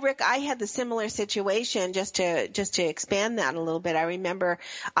Rick, I had the similar situation. Just to expand that a little bit, I remember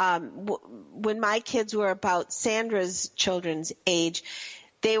when my kids were about Sandra's children's age,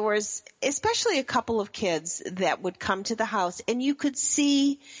 there was especially a couple of kids that would come to the house and you could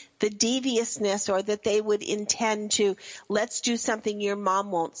see the deviousness, or that they would intend to, let's do something, your mom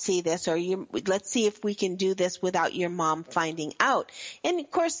won't see this, or let's see if we can do this without your mom finding out. And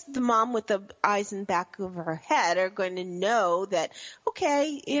of course, the mom with the eyes in the back of her head are going to know that,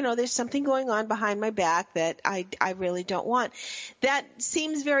 okay, there's something going on behind my back that I really don't want. That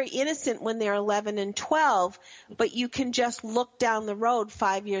seems very innocent when they're 11 and 12, but you can just look down the road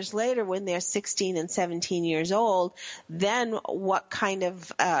 5 years later when they're 16 and 17 years old, then what kind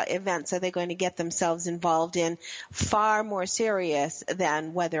of events are they going to get themselves involved in, far more serious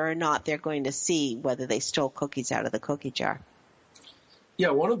than whether or not they're going to see whether they stole cookies out of the cookie jar. Yeah,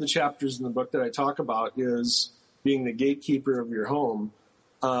 one of the chapters in the book that I talk about is being the gatekeeper of your home,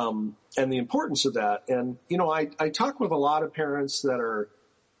 and the importance of that. And, I talk with a lot of parents that are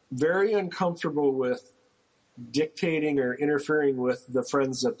very uncomfortable with dictating or interfering with the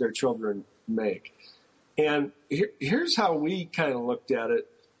friends that their children make. And here's how we kind of looked at it.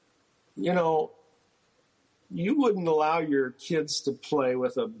 You wouldn't allow your kids to play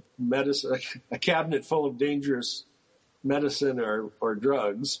with a cabinet full of dangerous medicine or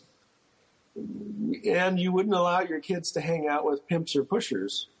drugs, and you wouldn't allow your kids to hang out with pimps or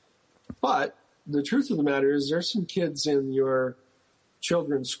pushers. But the truth of the matter is there's some kids in your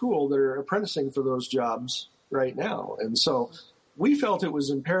children's school that are apprenticing for those jobs right now. And so we felt it was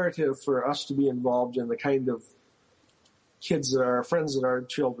imperative for us to be involved in the kind of kids that our friends that our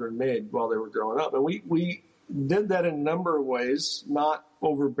children made while they were growing up. And we did that in a number of ways, not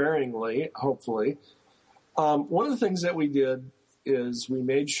overbearingly, hopefully. One of the things that we did is we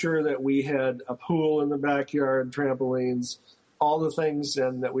made sure that we had a pool in the backyard, trampolines, all the things,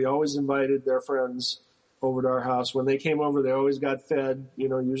 and that we always invited their friends over to our house. When they came over, they always got fed,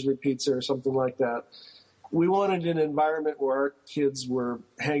 usually pizza or something like that. We wanted an environment where our kids were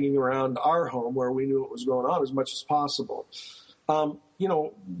hanging around our home, where we knew what was going on as much as possible. One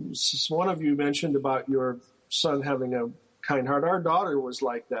of you mentioned about your son having a kind heart. Our daughter was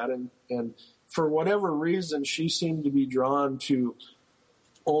like that, and for whatever reason, she seemed to be drawn to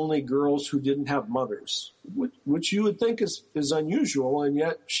only girls who didn't have mothers, which you would think is unusual, and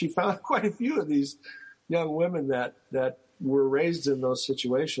yet she found quite a few of these young women that were raised in those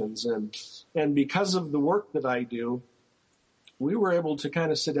situations. And because of the work that I do, we were able to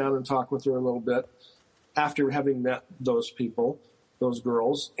kind of sit down and talk with her a little bit after having met those people, those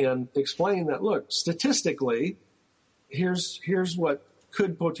girls, and explain that, look, statistically, here's what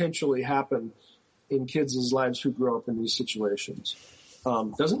could potentially happen in kids' lives who grow up in these situations.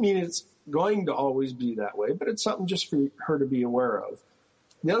 Doesn't mean it's going to always be that way, but it's something just for her to be aware of.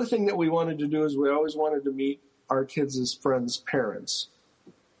 The other thing that we wanted to do is we always wanted to meet our kids' friends' parents.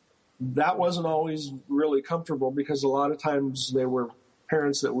 That wasn't always really comfortable because a lot of times they were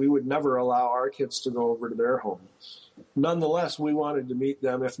parents that we would never allow our kids to go over to their home. Nonetheless, we wanted to meet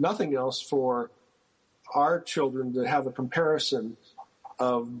them, if nothing else, for our children to have a comparison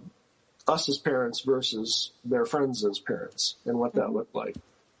of us as parents versus their friends as parents and what that looked like.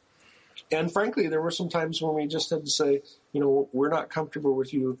 And frankly, there were some times when we just had to say, we're not comfortable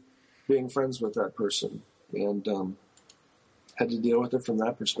with you being friends with that person, and had to deal with it from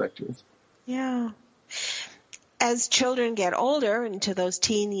that perspective. Yeah. As children get older into those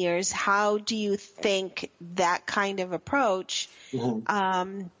teen years, how do you think that kind of approach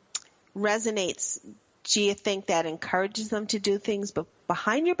resonates? Do you think that encourages them to do things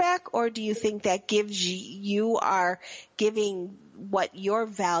behind your back, or do you think that you are giving what your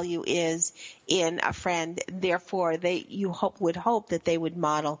value is in a friend, therefore you would hope that they would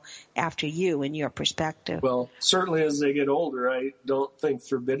model after you in your perspective? Well, certainly as they get older, I don't think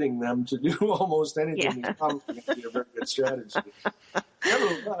forbidding them to do almost anything is probably going to be a very good strategy.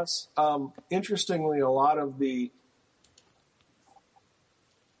 Nevertheless, interestingly, a lot of the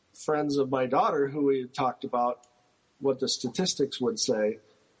friends of my daughter who we had talked about what the statistics would say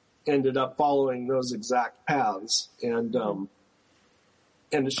ended up following those exact paths. And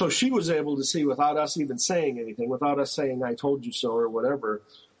so she was able to see, without us even saying anything, without us saying, I told you so or whatever,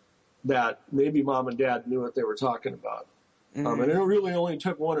 that maybe mom and dad knew what they were talking about. And it really only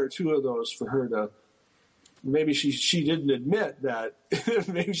took one or two of those for her to, maybe she didn't admit that,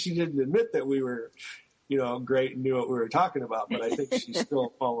 that we were, great and knew what we were talking about, but I think she's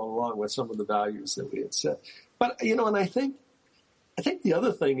still following along with some of the values that we had set. But, and I think the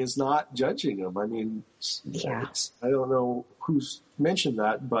other thing is not judging them. I mean, I don't know who's mentioned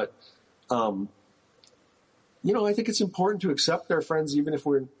that, but, I think it's important to accept their friends even if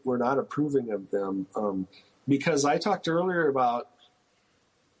we're not approving of them. Because I talked earlier about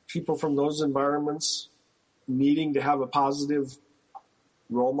people from those environments needing to have a positive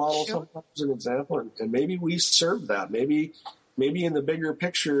role model, Sure. sometimes an example, and maybe we serve that. Maybe in the bigger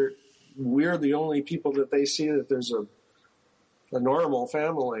picture, we're the only people that they see that there's a normal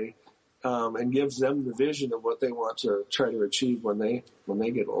family, and gives them the vision of what they want to try to achieve when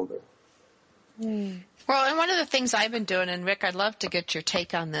they get older. Well, and one of the things I've been doing, and Rick, I'd love to get your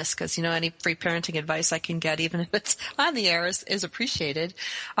take on this because, any free parenting advice I can get, even if it's on the air, is appreciated.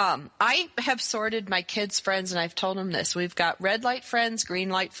 I have sorted my kids' friends, and I've told them this. We've got red light friends, green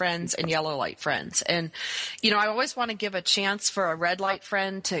light friends, and yellow light friends. And, I always want to give a chance for a red light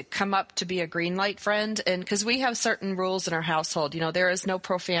friend to come up to be a green light friend. And because we have certain rules in our household, there is no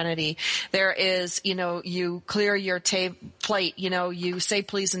profanity. There is, you clear your plate, you say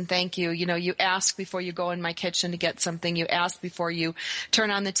please and thank you. You ask before you go in my kitchen to get something. You ask before you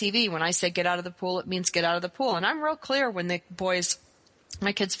turn on the TV. When I say get out of the pool, it means get out of the pool. And I'm real clear when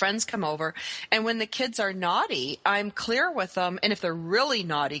my kids' friends come over. And when the kids are naughty, I'm clear with them. And if they're really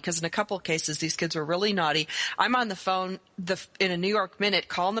naughty, because in a couple of cases these kids were really naughty, I'm on the phone in a New York Minute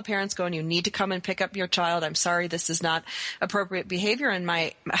calling the parents going, you need to come and pick up your child. I'm sorry, this is not appropriate behavior in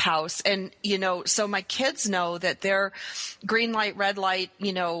my house. And, so my kids know that they're green light, red light,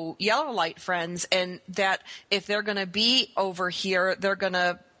 yellow light friends, and that if they're going to be over here, they're going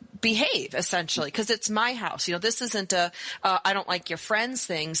to behave, essentially, because it's my house. This isn't I don't like your friends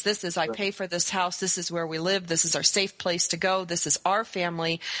things. This is, I pay for this house. This is where we live. This is our safe place to go. This is our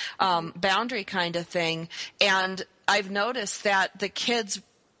family boundary kind of thing. And I've noticed that the kids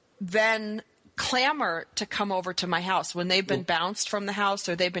then clamor to come over to my house when they've been bounced from the house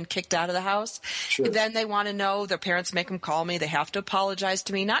or they've been kicked out of the house. Sure. Then they want to know, their parents make them call me. They have to apologize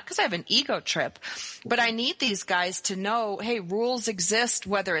to me, not because I have an ego trip, but I need these guys to know, hey, rules exist,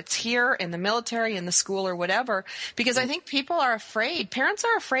 whether it's here in the military, in the school, or whatever, because I think people are afraid. Parents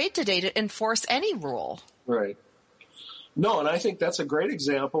are afraid today to enforce any rule. Right. No, and I think that's a great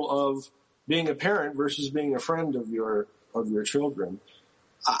example of being a parent versus being a friend of your children.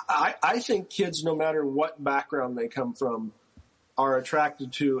 I think kids, no matter what background they come from, are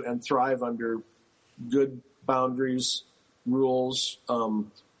attracted to and thrive under good boundaries, rules.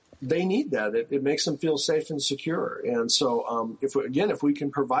 They need that. It makes them feel safe and secure. And so, if we can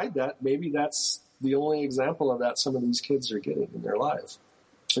provide that, maybe that's the only example of that some of these kids are getting in their lives.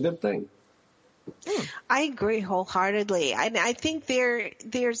 It's a good thing. I agree wholeheartedly. And I think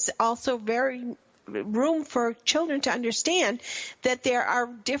there's also very room for children to understand that there are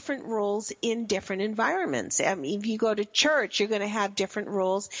different rules in different environments. I mean, if you go to church, you're going to have different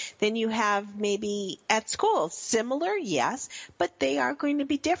rules than you have maybe at school. Similar, yes, but they are going to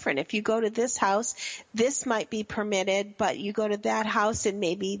be different. If you go to this house, this might be permitted, but you go to that house and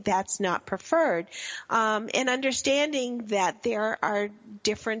maybe that's not preferred. And understanding that there are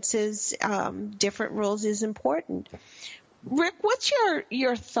differences, different rules is important. Rick, what's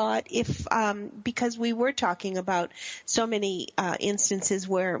your thought if, because we were talking about so many instances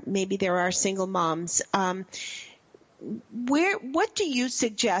where maybe there are single moms, what do you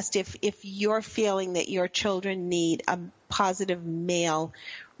suggest if you're feeling that your children need a positive male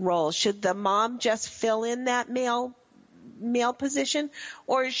role? Should the mom just fill in that male position,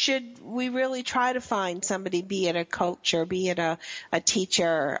 or should we really try to find somebody, be it a coach or be it a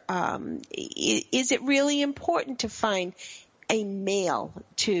teacher? Is it really important to find a male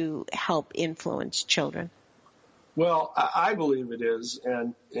to help influence children? Well, I believe it is,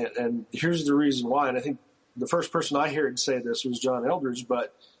 and here's the reason why. And I think the first person I heard say this was John Eldredge,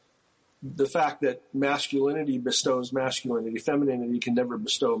 but the fact that masculinity bestows masculinity, femininity can never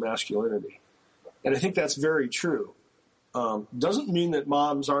bestow masculinity. And I think that's very true. Doesn't mean that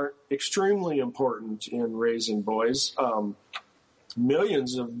moms aren't extremely important in raising boys.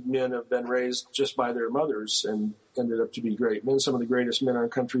 Millions of men have been raised just by their mothers and ended up to be great men, some of the greatest men our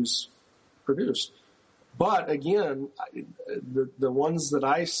country's produced. But again, the ones that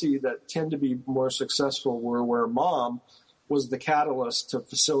I see that tend to be more successful were where mom was the catalyst to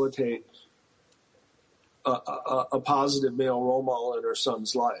facilitate a positive male role model in her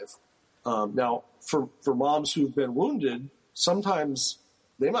son's life. Now, for moms who've been wounded, sometimes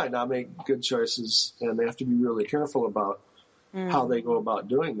they might not make good choices, and they have to be really careful about how they go about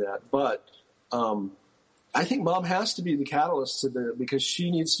doing that. But I think mom has to be the catalyst because she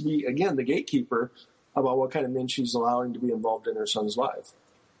needs to be, again, the gatekeeper about what kind of men she's allowing to be involved in her son's life.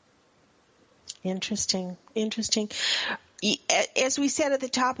 Interesting. As we said at the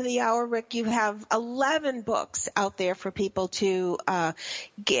top of the hour, Rick, you have 11 books out there for people to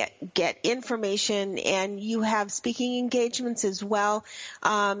get information, and you have speaking engagements as well.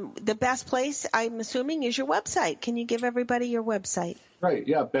 The best place, I'm assuming, is your website. Can you give everybody your website? Right,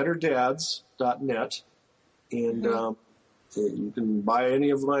 yeah, betterdads.net. And you can buy any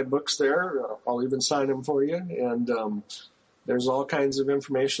of my books there. I'll even sign them for you. And there's all kinds of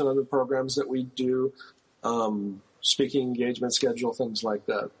information on the programs that we do, speaking engagement schedule, things like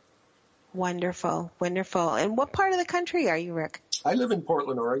that. Wonderful, wonderful. And what part of the country are you, Rick? I live in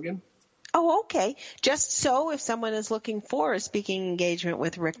Portland, Oregon. Oh, okay. Just so if someone is looking for a speaking engagement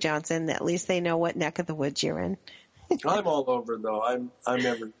with Rick Johnson, at least they know what neck of the woods you're in. I'm all over, though. I'm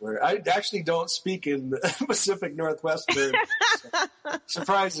everywhere. I actually don't speak in the Pacific Northwest very much,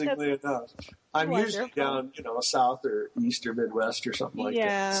 surprisingly enough. I'm Wonderful. usually down, south or east or Midwest or something like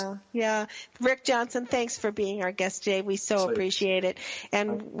that. Yeah. Rick Johnson, thanks for being our guest today. We so appreciate it,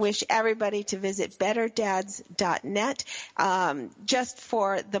 and wish everybody to visit betterdads.net just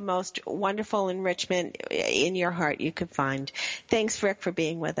for the most wonderful enrichment in your heart you could find. Thanks, Rick, for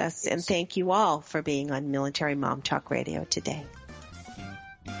being with us, and thank you all for being on Military Mom Talk Radio today.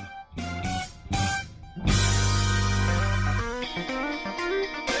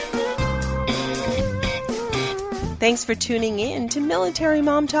 Thanks for tuning in to Military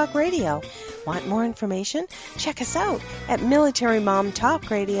Mom Talk Radio. Want more information? Check us out at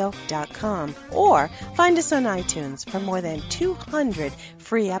militarymomtalkradio.com or find us on iTunes for more than 200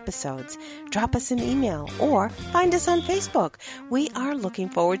 free episodes. Drop us an email or find us on Facebook. We are looking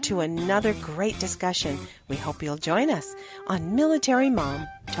forward to another great discussion. We hope you'll join us on Military Mom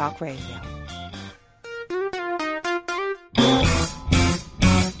Talk Radio.